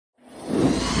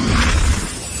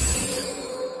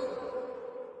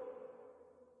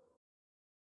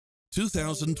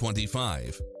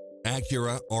2025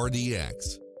 Acura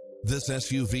RDX. This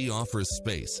SUV offers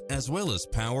space as well as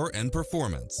power and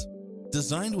performance.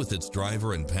 Designed with its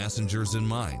driver and passengers in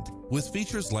mind, with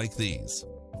features like these: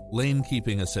 lane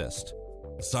keeping assist,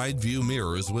 side view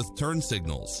mirrors with turn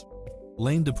signals,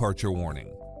 lane departure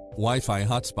warning, Wi-Fi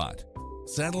hotspot,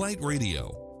 satellite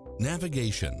radio,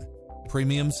 navigation,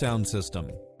 premium sound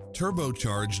system,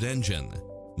 turbocharged engine,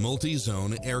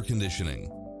 multi-zone air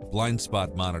conditioning, blind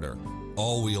spot monitor,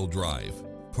 all-wheel drive,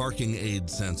 parking aid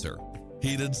sensor,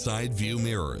 heated side view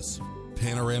mirrors,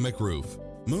 panoramic roof,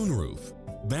 moonroof,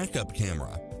 backup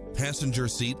camera, passenger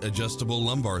seat adjustable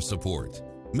lumbar support,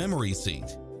 memory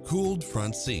seat, cooled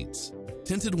front seats,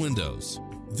 tinted windows.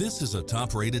 This is a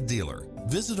top-rated dealer.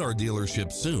 Visit our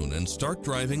dealership soon and start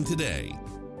driving today.